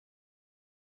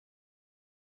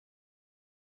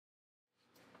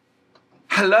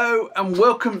Hello and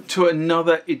welcome to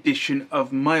another edition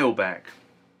of Mailbag.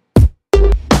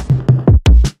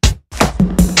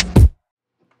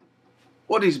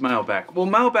 What is Mailbag? Well,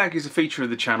 Mailbag is a feature of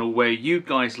the channel where you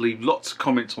guys leave lots of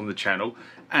comments on the channel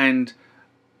and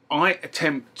I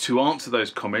attempt to answer those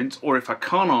comments, or if I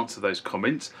can't answer those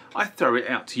comments, I throw it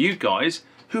out to you guys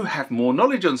who have more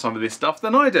knowledge on some of this stuff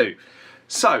than I do.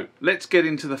 So let's get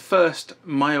into the first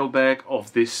mailbag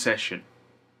of this session.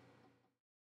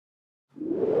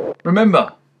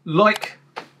 Remember, like,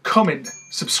 comment,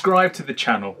 subscribe to the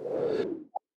channel.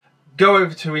 Go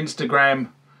over to Instagram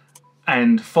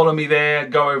and follow me there.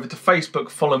 Go over to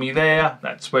Facebook, follow me there.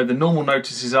 That's where the normal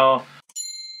notices are.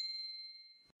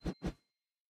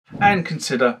 And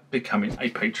consider becoming a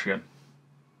Patreon.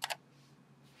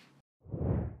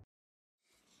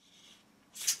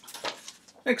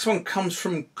 Next one comes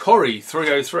from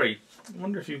Corey303. I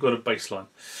wonder if you've got a baseline.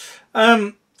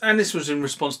 And this was in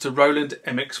response to Roland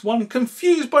MX1,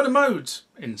 confused by the modes.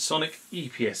 Ensoniq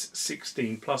EPS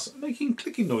 16 Plus, making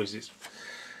clicking noises.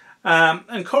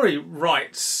 And Corey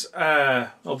writes,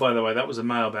 oh, by the way, that was a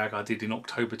mailbag I did in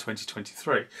October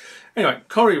 2023. Anyway,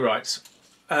 Corey writes,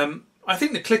 I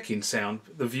think the clicking sound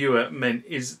the viewer meant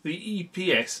is the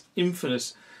EPS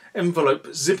infamous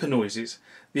envelope zipper noises.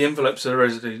 The envelopes are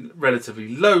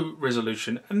relatively low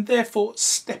resolution and therefore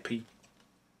steppy.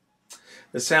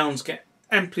 The sounds get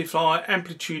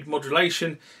amplitude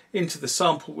modulation into the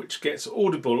sample, which gets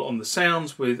audible on the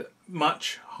sounds with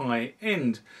much high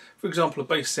end. For example,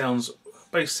 bass sounds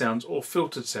or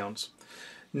filtered sounds.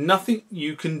 Nothing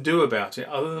you can do about it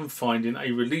other than finding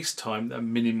a release time that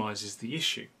minimises the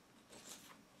issue.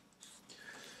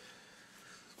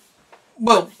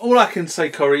 Well, all I can say,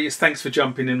 Corey, is thanks for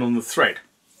jumping in on the thread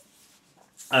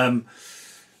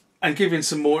and giving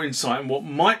some more insight on what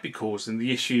might be causing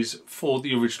the issues for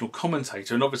the original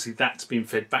commentator. And obviously that's been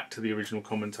fed back to the original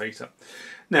commentator.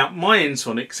 Now, my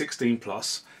Ensoniq 16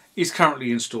 Plus is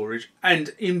currently in storage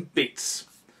and in bits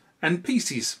and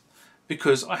pieces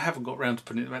because I haven't got around to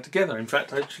putting it back together. In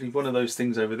fact, actually one of those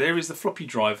things over there is the floppy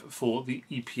drive for the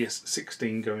EPS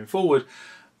 16 going forward.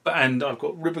 And I've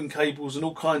got ribbon cables and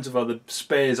all kinds of other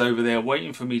spares over there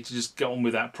waiting for me to just get on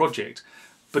with that project.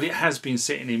 But it has been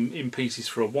sitting in pieces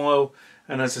for a while.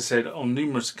 And as I said on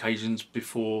numerous occasions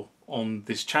before on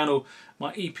this channel,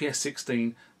 my EPS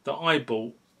 16 that I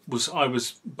bought I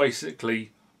was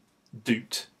basically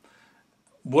duped.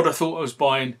 What I thought I was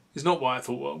buying is not what I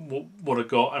thought what I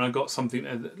got, and I got something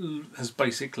that has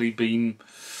basically been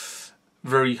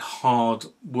very hard,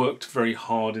 worked very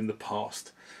hard in the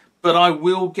past. But I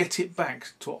will get it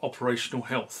back to operational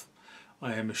health.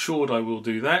 I am assured I will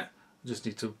do that. I just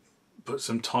need to put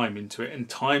some time into it, and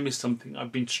time is something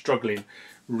I've been struggling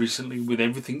recently with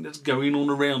everything that's going on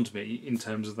around me in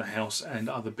terms of the house and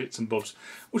other bits and bobs,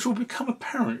 which will become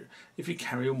apparent if you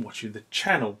carry on watching the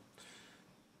channel.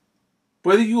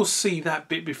 Whether you'll see that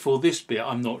bit before this bit,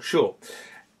 I'm not sure.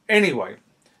 Anyway,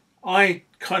 I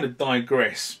kind of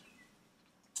digress.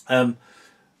 But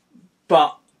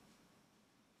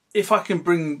if I can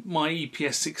bring my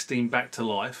EPS 16 back to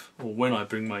life, or when I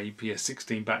bring my EPS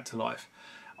 16 back to life,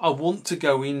 I want to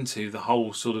go into the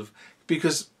whole sort of,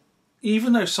 because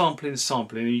even though sampling is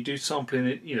sampling, and you do sampling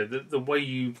it, you know, the way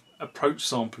you approach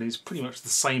sampling is pretty much the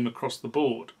same across the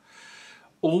board.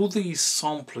 All these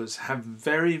samplers have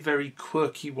very, very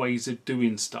quirky ways of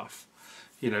doing stuff,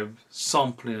 you know,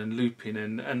 sampling and looping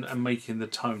and making the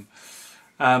tone.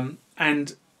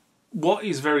 And what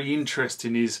is very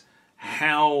interesting is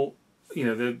how, you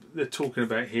know, they're talking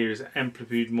about here is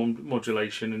amplitude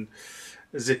modulation and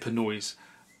zipper noise.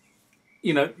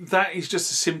 You know, that is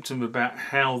just a symptom about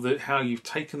how you've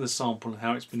taken the sample and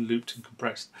how it's been looped and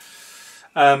compressed.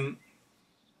 And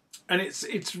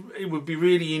it would be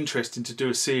really interesting to do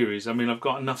a series. I mean, I've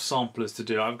got enough samplers to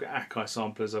do. I've got Akai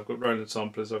samplers, I've got Roland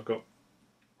samplers, I've got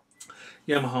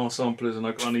Yamaha samplers, and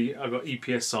I've got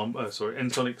EPS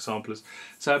Ensoniq samplers.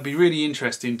 So it'd be really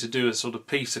interesting to do a sort of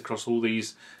piece across all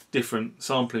these different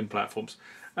sampling platforms.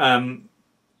 And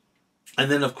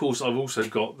then of course I've also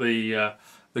got the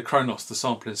Kronos, the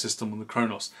sampling system on the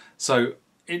Kronos. So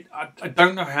I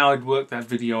don't know how I'd work that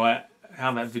video out,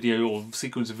 how that video or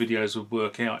sequence of videos would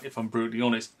work out, if I'm brutally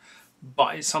honest.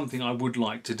 But it's something I would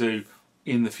like to do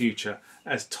in the future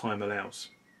as time allows.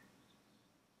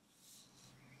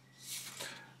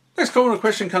 Next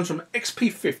question comes from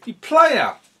XP50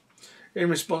 Player. In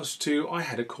response to, I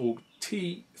had a Korg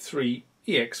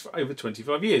T3EX for over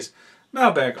 25 years.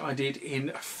 Mailbag I did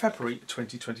in February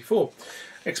 2024.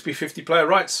 XP50 Player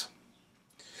writes,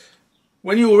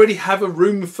 when you already have a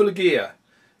room full of gear,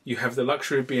 you have the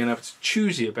luxury of being able to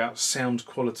choosy about sound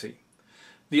quality.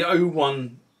 The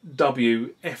 01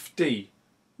 WFD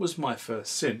was my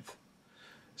first synth.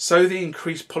 So the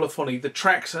increased polyphony, the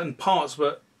tracks and parts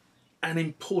were an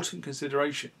important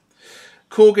consideration.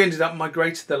 Korg ended up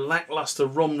migrating the lackluster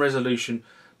ROM resolution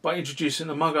by introducing,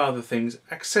 among other things,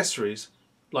 accessories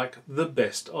like the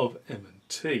best of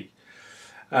M&T.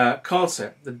 Card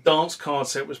set. The dance card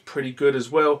set was pretty good as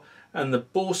well, and the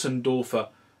Borsendorfer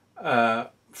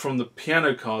from the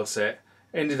piano card set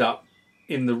ended up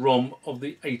in the ROM of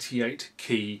the 88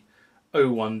 key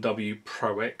 01W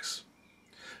Pro X.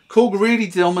 Korg really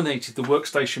dominated the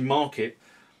workstation market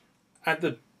at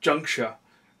the juncture,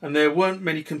 and there weren't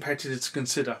many competitors to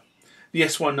consider. The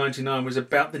SY99 was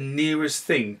about the nearest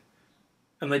thing,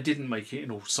 and they didn't make it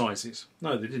in all sizes.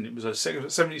 No, they didn't. It was a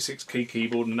 76 key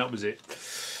keyboard, and that was it.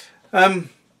 And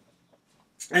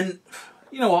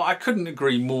you know what? I couldn't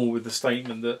agree more with the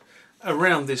statement that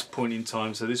around this point in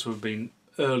time, so this would have been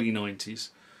early 90s,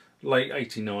 late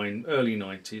 89, early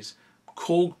 90s,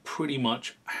 Korg pretty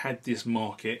much had this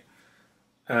market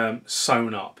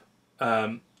sewn up.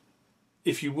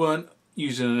 If you weren't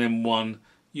using an M1,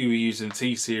 you were using a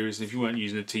T series, and if you weren't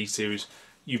using a T series,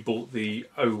 you bought the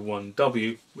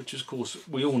 01W, which of course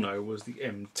we all know was the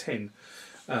M10.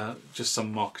 Just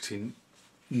some marketing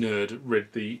nerd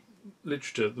read the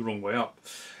literature the wrong way up.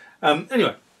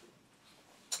 Anyway,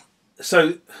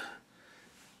 so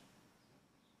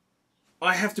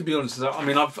I have to be honest. I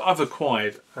mean, I've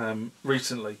acquired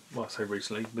recently. Well, I say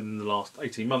recently, within the last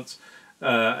 18 months,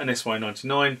 an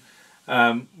SY99,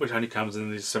 which only comes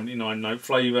in the 79 note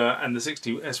flavour, and the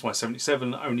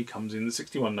SY77 only comes in the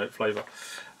 61 note flavour.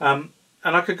 And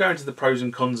I could go into the pros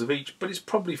and cons of each, but it's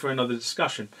probably for another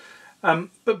discussion.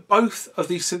 But both of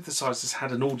these synthesizers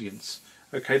had an audience.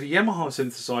 Okay, the Yamaha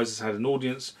synthesizers had an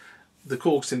audience, the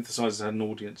Korg synthesizers had an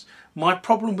audience. My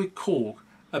problem with Korg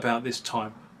about this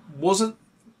time wasn't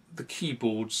the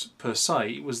keyboards per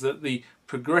se, it was that the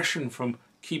progression from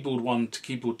keyboard 1 to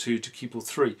keyboard 2 to keyboard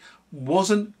 3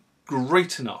 wasn't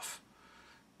great enough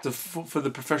for the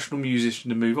professional musician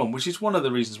to move on, which is one of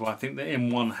the reasons why I think the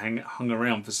M1 hung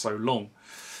around for so long.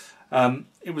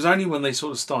 It was only when they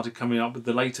sort of started coming up with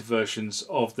the later versions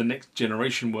of the next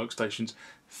generation workstations,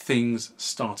 things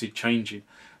started changing.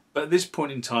 But at this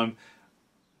point in time,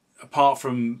 apart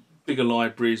from bigger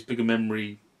libraries, bigger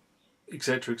memory,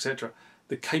 etc., etc.,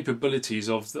 the capabilities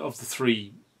of the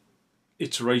three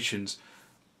iterations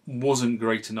wasn't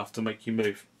great enough to make you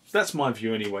move. That's my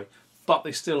view anyway, but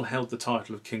they still held the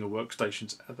title of King of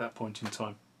Workstations at that point in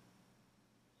time.